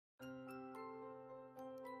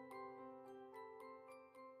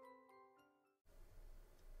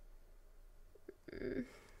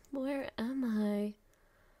Where am I?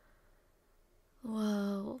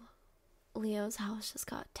 Whoa. Leo's house just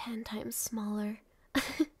got 10 times smaller.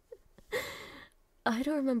 I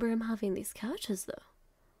don't remember him having these couches, though.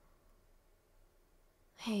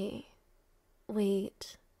 Hey,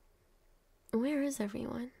 wait. Where is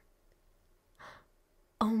everyone?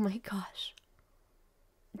 Oh my gosh.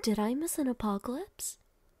 Did I miss an apocalypse?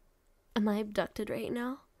 Am I abducted right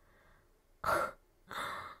now?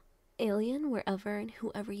 Alien, wherever and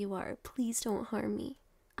whoever you are, please don't harm me.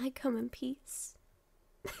 I come in peace.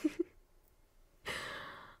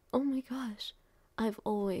 Oh my gosh. I've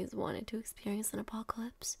always wanted to experience an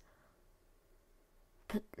apocalypse.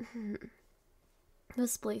 But,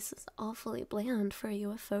 this place is awfully bland for a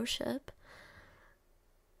UFO ship.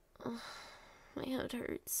 Ugh, my head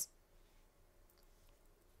hurts.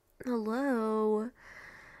 Hello?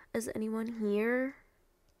 Is anyone here?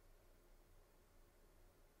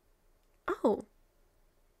 Oh.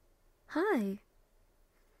 Hi.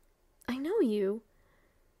 I know you.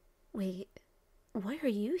 Wait, why are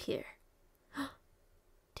you here?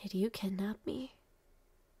 Did you kidnap me?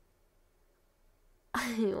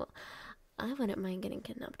 Well, I wouldn't mind getting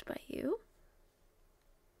kidnapped by you.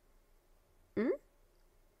 Hmm?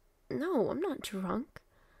 No, I'm not drunk.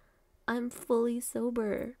 I'm fully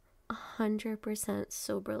sober. 100%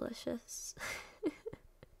 soberlicious.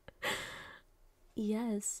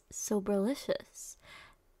 Yes, soberlicious.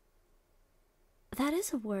 That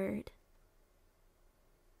is a word.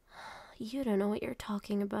 You don't know what you're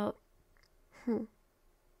talking about.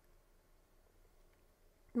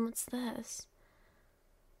 What's this?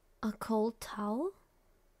 A cold towel?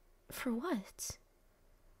 For what?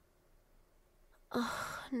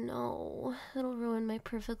 Oh, no. It'll ruin my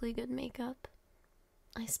perfectly good makeup.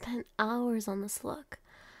 I spent hours on this look,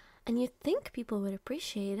 and you'd think people would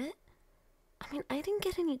appreciate it. I mean, I didn't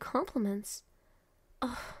get any compliments.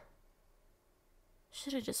 Ugh.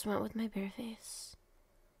 Should have just went with my bare face.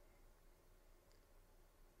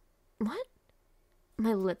 What?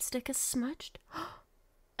 My lipstick is smudged?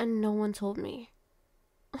 And no one told me.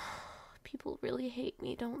 People really hate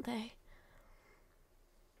me, don't they?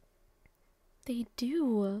 They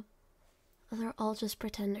do. They're all just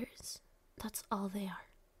pretenders. That's all they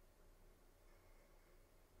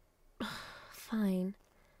are. Fine.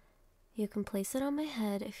 You can place it on my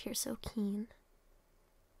head if you're so keen.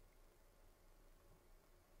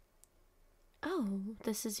 Oh,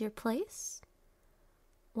 this is your place?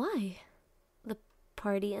 Why? The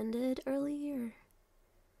party ended early, or?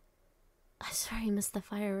 I swear I missed the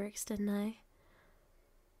fireworks, didn't I?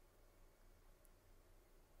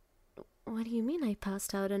 What do you mean I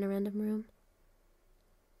passed out in a random room?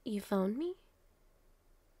 You found me?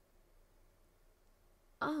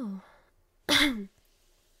 Oh. I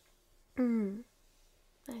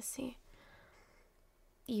see.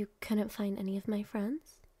 You couldn't find any of my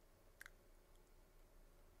friends?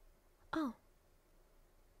 Oh.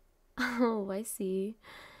 Oh, I see.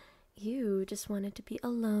 You just wanted to be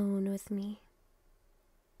alone with me.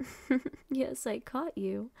 Yes, I caught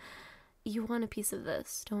you. You want a piece of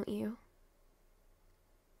this, don't you?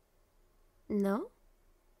 No?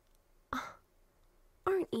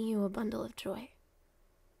 Aren't you a bundle of joy?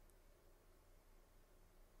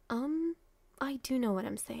 I do know what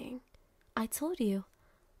I'm saying. I told you,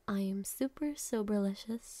 I am super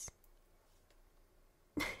soberlicious.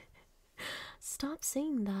 Stop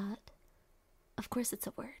saying that. Of course it's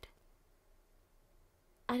a word.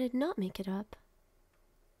 I did not make it up.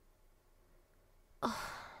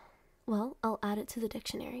 Oh, well, I'll add it to the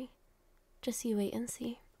dictionary. Just you wait and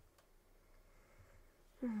see.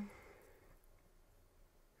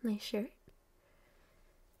 My shirt?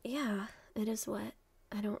 Yeah, it is wet.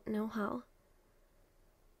 I don't know how.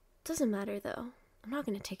 Doesn't matter though. I'm not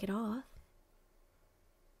gonna take it off.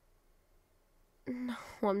 No,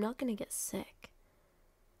 I'm not gonna get sick.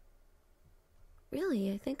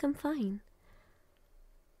 Really, I think I'm fine.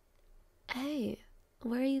 Hey,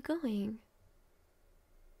 where are you going?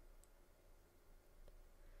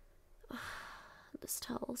 This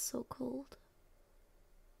towel's so cold.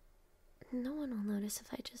 No one will notice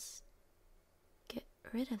if I just get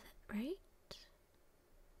rid of it, right?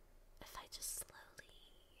 If I just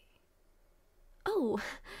slowly... Oh,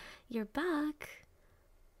 you're back.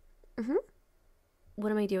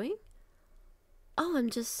 What am I doing? Oh, I'm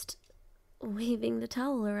just waving the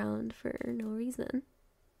towel around for no reason.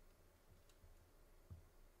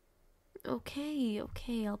 Okay,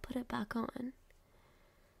 I'll put it back on.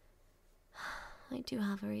 I do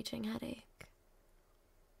have a raging headache.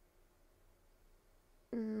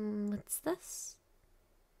 What's this?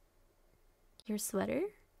 Your sweater?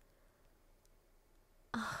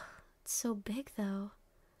 Oh, it's so big though.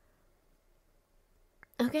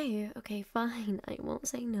 Okay, okay, fine. I won't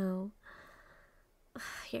say no.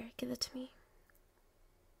 Here, give it to me.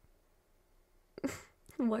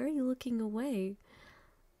 Why are you looking away?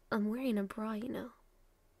 I'm wearing a bra, you know.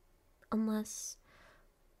 Unless.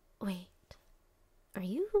 Wait. Are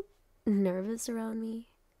you nervous around me?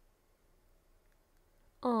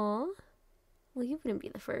 Aw. Well, you wouldn't be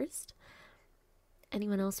the first.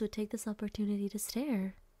 Anyone else would take this opportunity to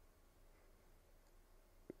stare.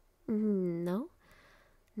 No?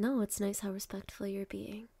 No, it's nice how respectful you're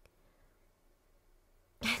being.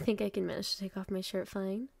 I think I can manage to take off my shirt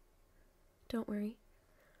fine. Don't worry.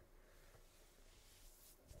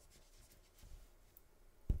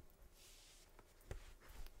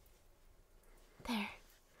 There.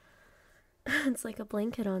 It's like a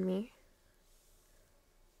blanket on me.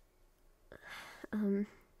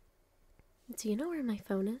 Do you know where my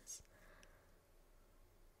phone is?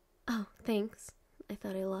 Oh, thanks. I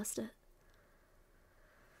thought I lost it.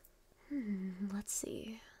 Let's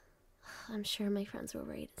see. I'm sure my friends were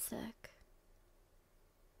worried sick.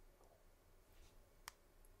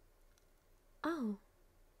 Oh.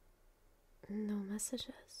 No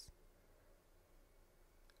messages.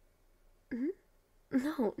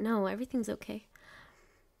 No, everything's okay.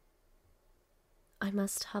 I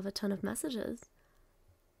must have a ton of messages.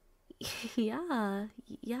 Yeah,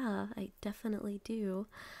 I definitely do.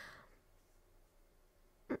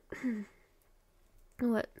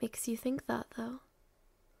 What makes you think that, though?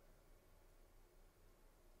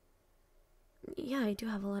 Yeah, I do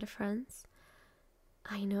have a lot of friends.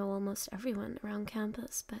 I know almost everyone around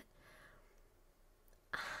campus, but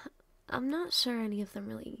I'm not sure any of them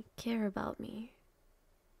really care about me.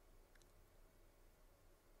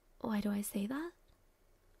 Why do I say that?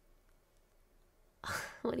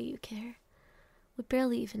 What do you care? We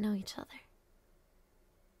barely even know each other.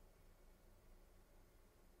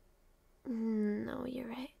 No, you're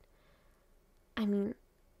right. I mean,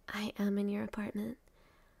 I am in your apartment.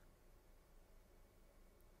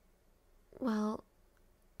 Well,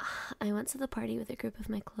 I went to the party with a group of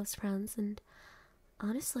my close friends, and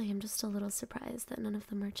honestly, I'm just a little surprised that none of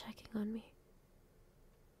them are checking on me.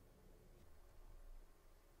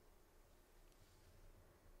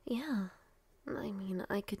 Yeah, I mean,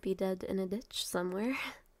 I could be dead in a ditch somewhere.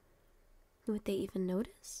 Would they even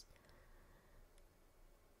notice?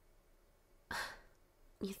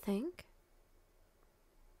 You think?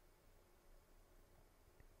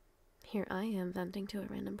 Here I am venting to a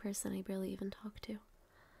random person I barely even talk to.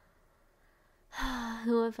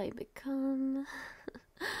 Who have I become?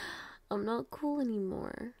 I'm not cool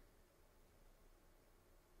anymore.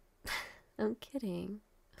 I'm kidding.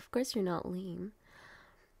 Of course you're not lame.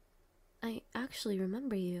 I actually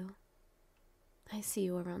remember you. I see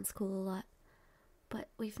you around school a lot, but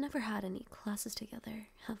we've never had any classes together,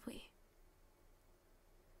 have we?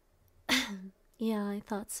 Yeah, I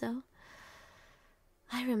thought so.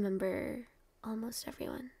 I remember almost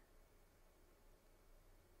everyone.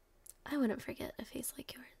 I wouldn't forget a face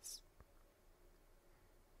like yours.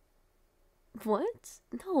 What?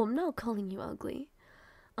 No, I'm not calling you ugly.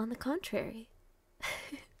 On the contrary.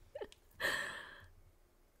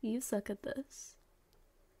 You suck at this.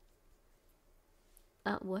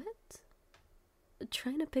 At what?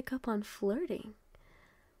 Trying to pick up on flirting.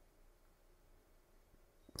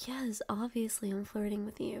 Yes, obviously I'm flirting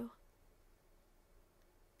with you.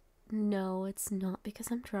 No, it's not because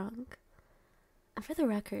I'm drunk. And for the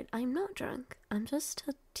record, I'm not drunk. I'm just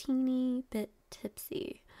a teeny bit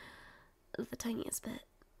tipsy. The tiniest bit.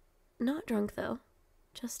 Not drunk, though.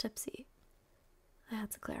 Just tipsy. I had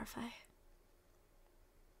to clarify.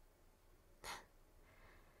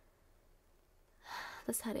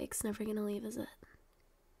 This headache's never gonna leave, is it?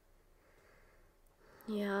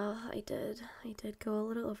 Yeah, I did. I did go a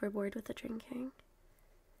little overboard with the drinking.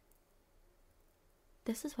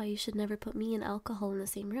 This is why you should never put me and alcohol in the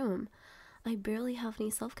same room. I barely have any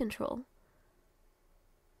self-control.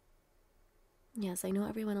 Yes, I know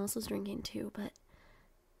everyone else was drinking too, but...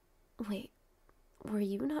 Wait, were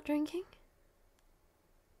you not drinking?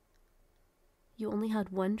 You only had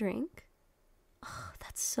one drink? Oh,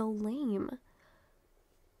 that's so lame.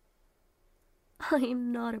 I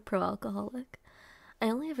am not a pro-alcoholic. I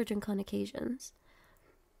only ever drink on occasions.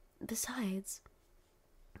 Besides,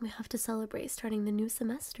 we have to celebrate starting the new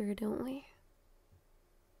semester, don't we?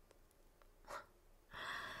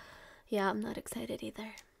 Yeah, I'm not excited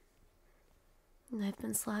either. I've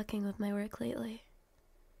been slacking with my work lately.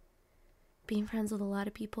 Being friends with a lot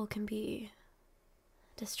of people can be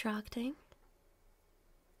distracting.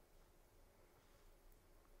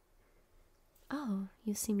 Oh,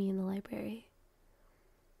 you see me in the library.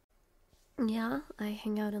 Yeah, I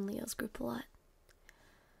hang out in Leo's group a lot.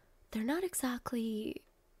 they're not exactly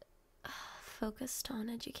focused on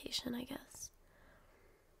education, I guess.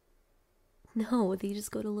 No, they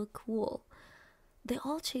just go to look cool. They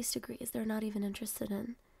all chase degrees they're not even interested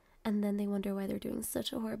in, and then they wonder why they're doing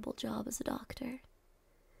such a horrible job as a doctor.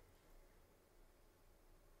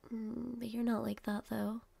 But you're not like that,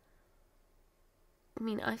 though. I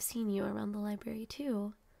mean, I've seen you around the library,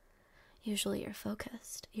 too. Usually you're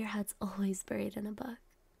focused. Your head's always buried in a book.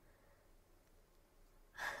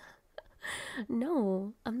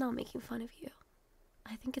 No, I'm not making fun of you.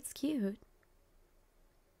 I think it's cute.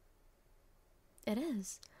 It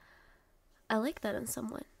is. I like that in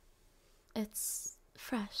someone. It's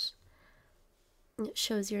fresh. It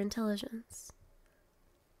shows your intelligence.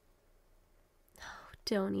 Oh,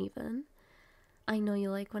 don't even. I know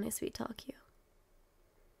you like when I sweet talk you.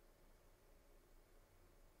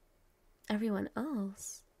 Everyone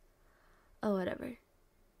else? Oh, whatever.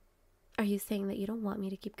 Are you saying that you don't want me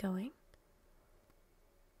to keep going?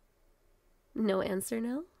 No answer,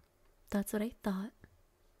 no? That's what I thought.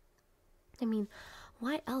 I mean,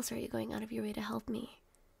 why else are you going out of your way to help me?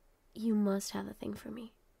 You must have a thing for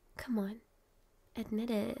me. Come on, admit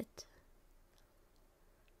it.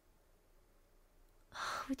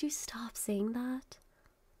 Would you stop saying that?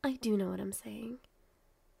 I do know what I'm saying.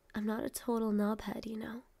 I'm not a total knobhead, you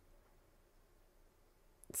know.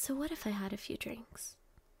 So what if I had a few drinks?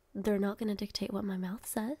 They're not gonna dictate what my mouth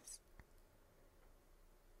says.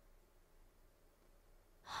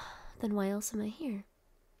 Then why else am I here?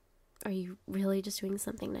 Are you really just doing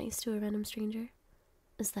something nice to a random stranger?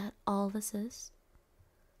 Is that all this is?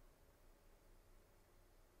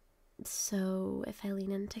 So, if I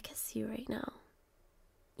lean in to kiss you right now,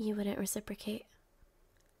 you wouldn't reciprocate?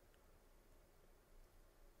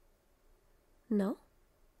 No?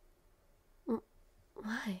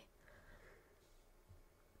 Why?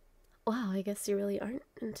 Wow, I guess you really aren't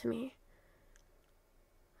into me.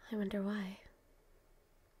 I wonder why.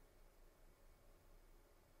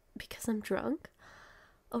 Because I'm drunk?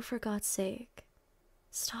 Oh, for God's sake.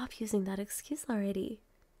 Stop using that excuse already.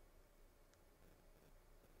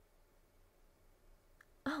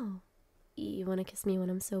 Oh, you want to kiss me when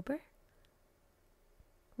I'm sober?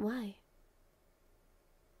 Why?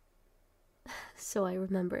 So I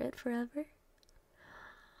remember it forever?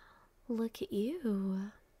 Look at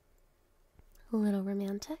you. A little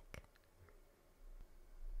romantic.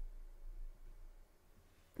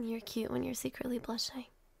 You're cute when you're secretly blushing.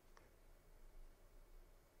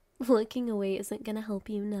 Looking away isn't gonna help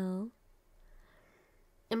you now.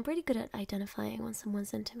 I'm pretty good at identifying when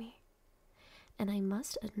someone's into me. And I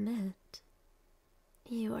must admit,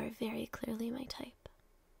 you are very clearly my type.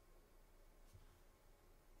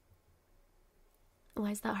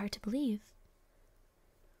 Why is that hard to believe?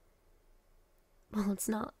 Well, it's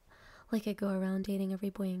not like I go around dating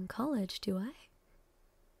every boy in college, do I?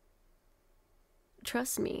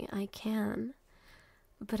 Trust me, I can.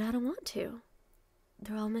 But I don't want to.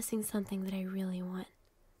 They're all missing something that I really want.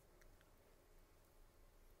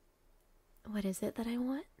 What is it that I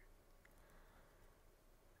want?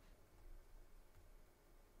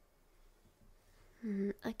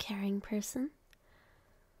 A caring person.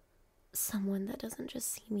 Someone that doesn't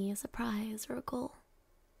just see me as a prize or a goal,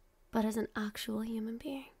 but as an actual human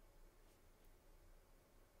being.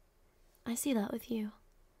 I see that with you.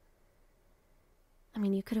 I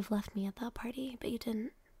mean, you could have left me at that party, but you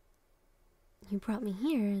didn't. You brought me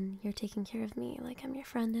here, and you're taking care of me like I'm your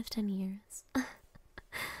friend of 10 years.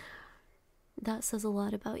 That says a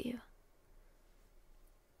lot about you.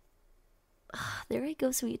 There I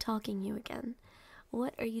go sweet talking you again.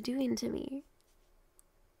 What are you doing to me?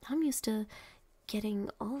 I'm used to getting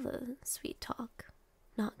all the sweet talk,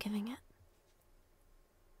 not giving it.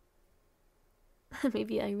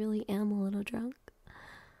 Maybe I really am a little drunk.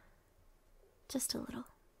 Just a little.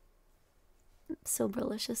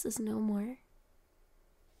 Soberlicious is no more.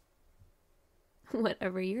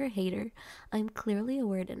 Whatever, you're a hater. I'm clearly a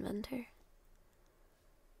word inventor.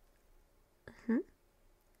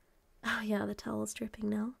 Oh yeah, the towel's dripping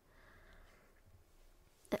now.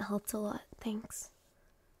 It helped a lot, thanks.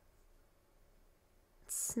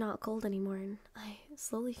 It's not cold anymore, and I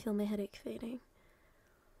slowly feel my headache fading.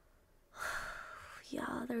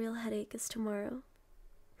 Yeah, the real headache is tomorrow.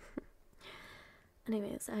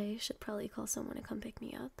 Anyways, I should probably call someone to come pick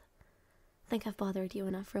me up. Think I've bothered you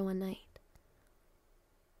enough for one night.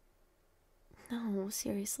 No,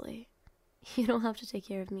 seriously. You don't have to take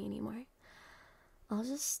care of me anymore. I'll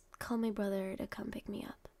just call my brother to come pick me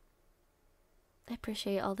up. I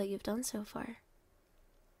appreciate all that you've done so far.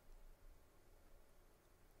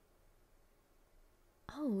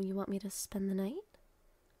 Oh, you want me to spend the night?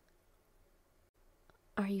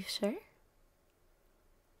 Are you sure?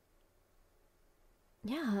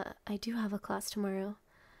 Yeah, I do have a class tomorrow,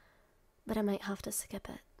 but I might have to skip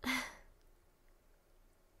it.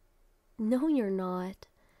 No, you're not.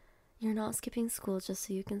 You're not skipping school just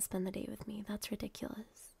so you can spend the day with me. That's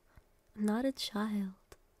ridiculous. I'm not a child.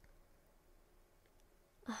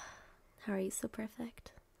 How are you so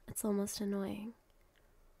perfect? It's almost annoying.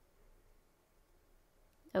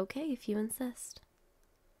 Okay, if you insist.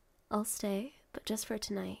 I'll stay, but just for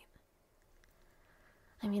tonight.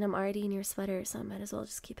 I mean, I'm already in your sweater, so I might as well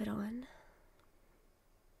just keep it on.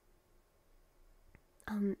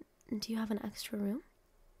 Do you have an extra room?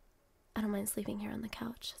 I don't mind sleeping here on the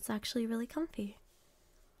couch. It's actually really comfy.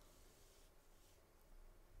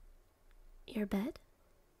 Your bed?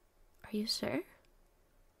 Are you sure?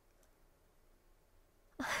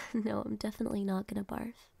 No, I'm definitely not gonna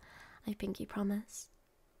barf. I pinky promise.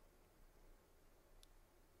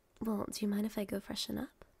 Well, do you mind if I go freshen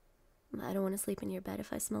up? I don't want to sleep in your bed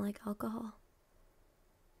if I smell like alcohol.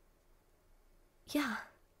 Yeah,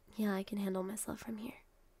 I can handle myself from here.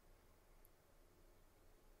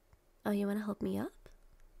 Oh, you want to help me up?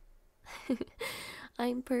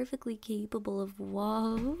 I'm perfectly capable of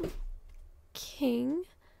king.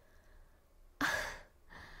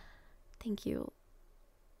 Thank you.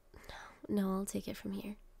 No, I'll take it from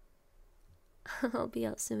here. I'll be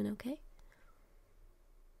out soon, okay?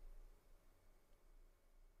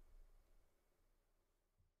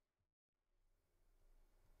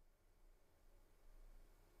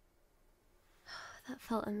 That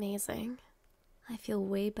felt amazing. I feel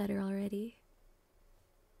way better already.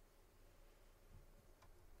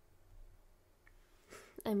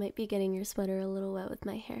 I might be getting your sweater a little wet with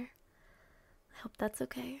my hair. I hope that's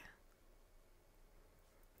okay.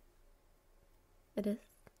 It is?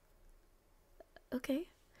 Okay.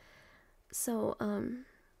 So,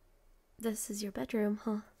 this is your bedroom,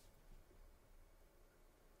 huh?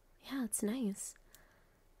 Yeah, it's nice.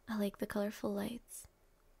 I like the colorful lights.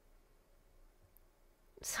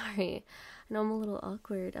 Sorry, I know I'm a little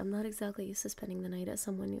awkward. I'm not exactly used to spending the night at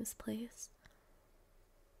someone new's place.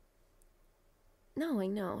 No, I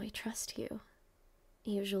know, I trust you.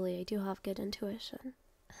 Usually I do have good intuition.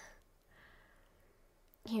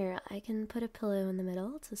 Here, I can put a pillow in the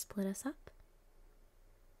middle to split us up.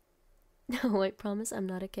 No, I promise I'm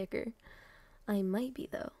not a kicker. I might be,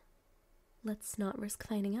 though. Let's not risk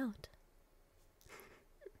finding out.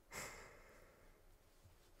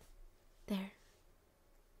 There.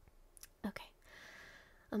 Okay.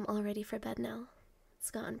 I'm all ready for bed now.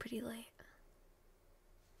 It's gotten pretty late.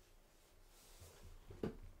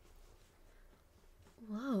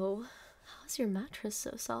 Whoa. How's your mattress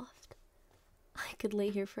so soft? I could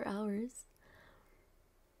lay here for hours.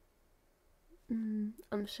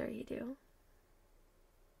 I'm sure you do.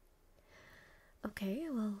 Okay,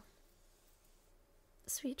 well,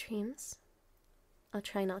 sweet dreams. I'll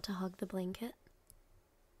try not to hog the blanket.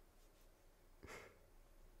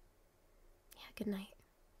 Yeah, good night.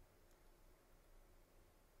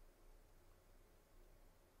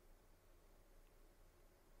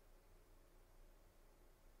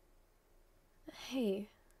 Hey,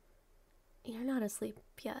 you're not asleep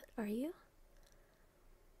yet, are you?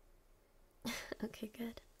 Okay,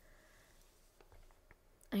 good.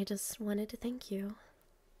 I just wanted to thank you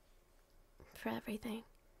for everything.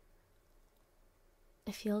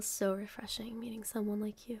 It feels so refreshing meeting someone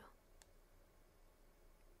like you.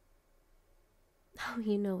 Oh,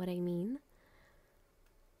 you know what I mean.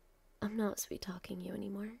 I'm not sweet talking you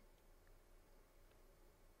anymore.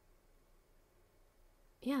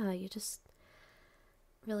 Yeah, you just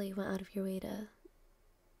really went out of your way to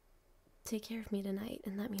take care of me tonight,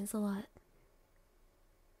 and that means a lot.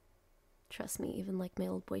 Trust me, even like my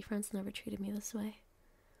old boyfriends never treated me this way.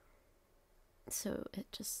 So it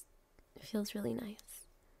feels really nice.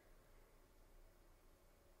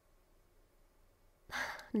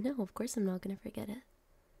 No, of course I'm not gonna forget it.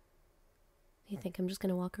 You think I'm just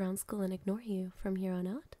gonna walk around school and ignore you from here on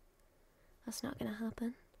out? That's not gonna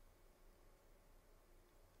happen.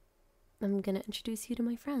 I'm gonna introduce you to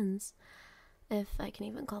my friends, if I can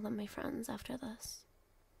even call them my friends after this.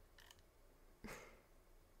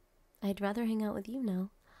 I'd rather hang out with you now.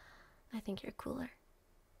 I think you're cooler.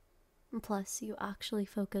 Plus, you actually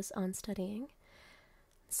focus on studying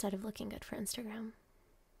instead of looking good for Instagram.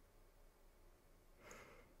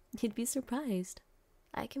 You'd be surprised.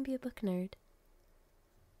 I can be a book nerd.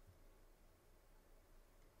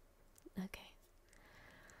 Okay.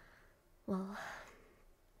 Well,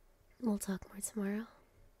 we'll talk more tomorrow.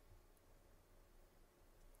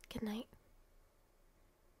 Good night.